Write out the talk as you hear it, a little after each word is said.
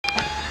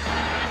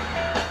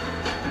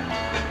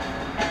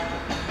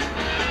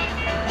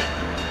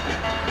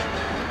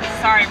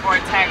sorry,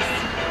 vortex.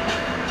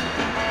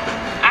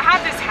 I have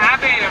this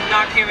habit of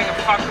not giving a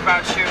fuck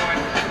about you,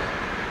 and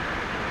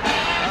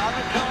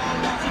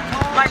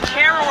my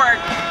camera work,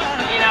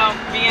 you know,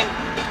 being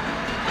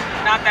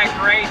not that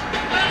great.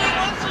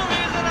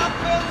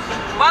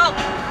 Well,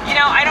 you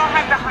know, I don't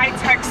have the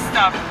high-tech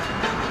stuff.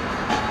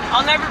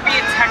 I'll never be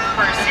a tech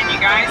person,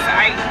 you guys.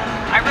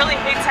 I really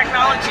hate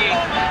technology.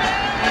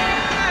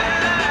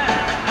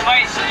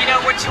 But, you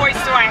know, what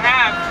choice do I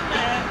have?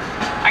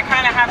 I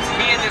kind of have to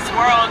be in this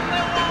world.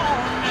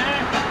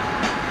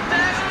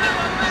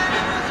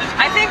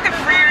 I think the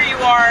freer you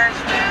are,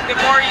 the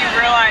more you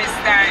realize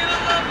that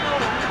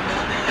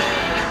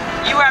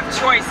you have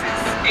choices.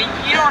 And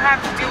you don't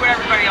have to do what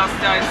everybody else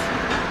does.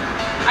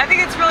 I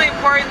think it's really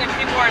important that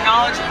people are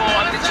knowledgeable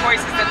of the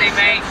choices that they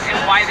make and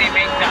why they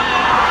make them,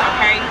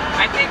 okay?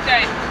 I think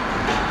that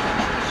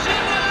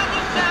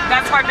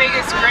that's my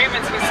biggest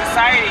grievance with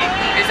society,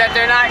 is that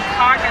they're not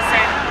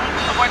cognizant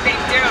of what they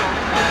do.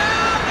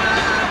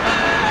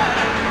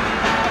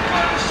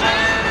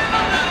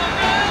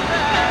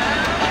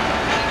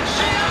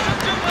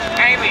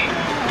 Amy,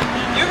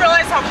 you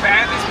realize how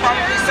bad this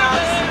probably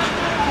sounds?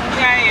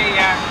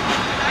 Yeah.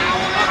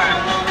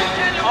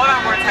 Hold on,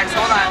 vortex,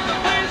 hold on.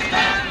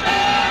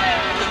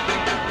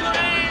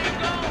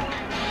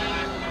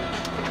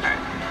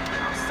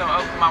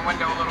 Open my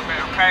window a little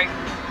bit, okay?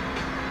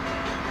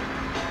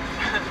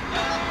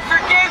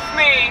 Forgive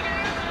me!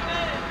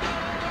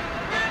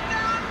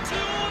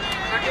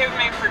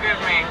 Forgive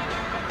me.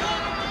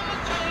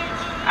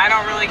 I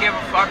don't really give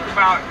a fuck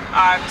about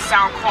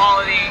sound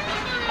quality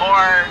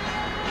or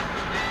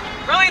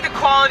really the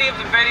quality of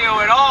the video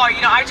at all.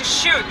 You know, I just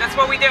shoot. That's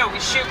what we do. We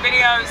shoot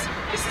videos.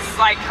 This is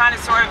like kind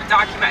of sort of a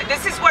document.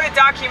 This is what a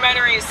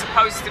documentary is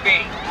supposed to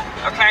be,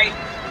 okay?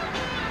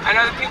 I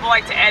know that people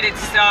like to edit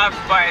stuff,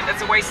 but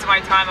that's a waste of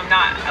my time. I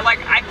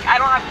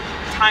don't have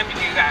time to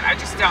do that. I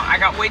just don't. I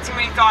got way too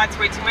many thoughts,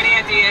 way too many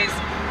ideas,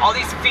 all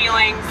these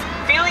feelings,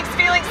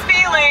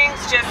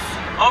 just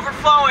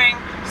overflowing.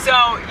 So,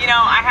 you know,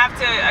 I have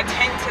to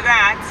attend to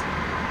that.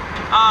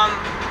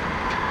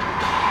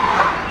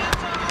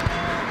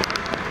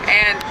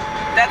 And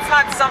that's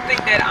not something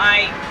that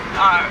I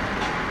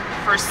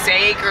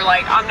forsake, or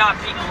like, I'm not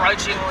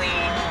begrudgingly,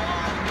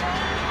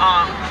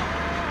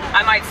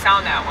 I might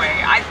sound that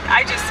way.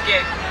 I just get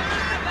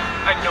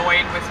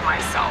annoyed with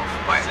myself,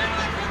 but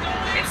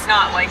it's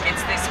not like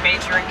it's this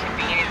major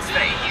inconvenience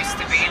that it used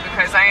to be,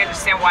 because I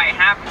understand why it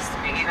happens to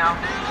me, you know?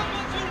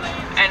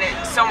 And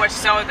it's so much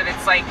so that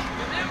it's like,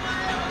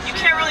 you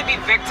can't really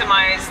be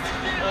victimized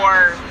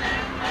or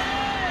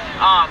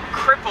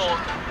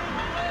crippled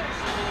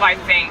by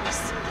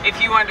things if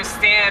you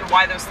understand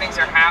why those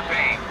things are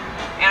happening.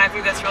 And I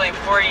think that's really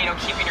important, you know,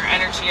 keeping your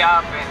energy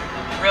up and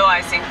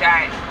realizing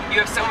that you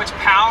have so much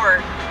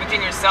power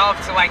within yourself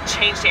to like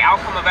change the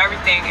outcome of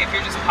everything if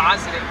you're just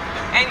positive.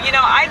 And you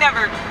know, I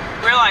never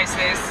realized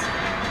this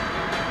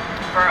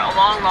for a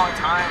long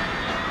time.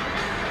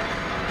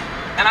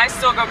 And I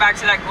still go back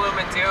to that gloom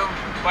and doom,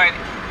 but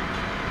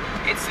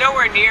it's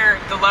nowhere near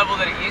the level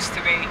that it used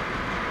to be.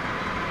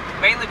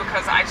 Mainly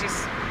because I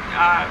just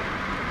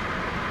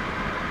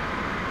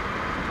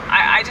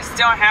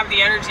don't have the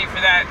energy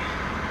for that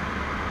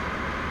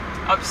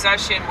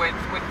obsession with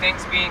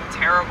things being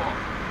terrible.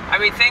 I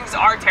mean, things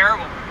are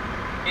terrible.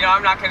 You know,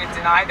 I'm not going to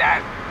deny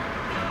that.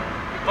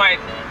 But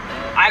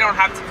I don't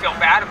have to feel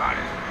bad about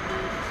it.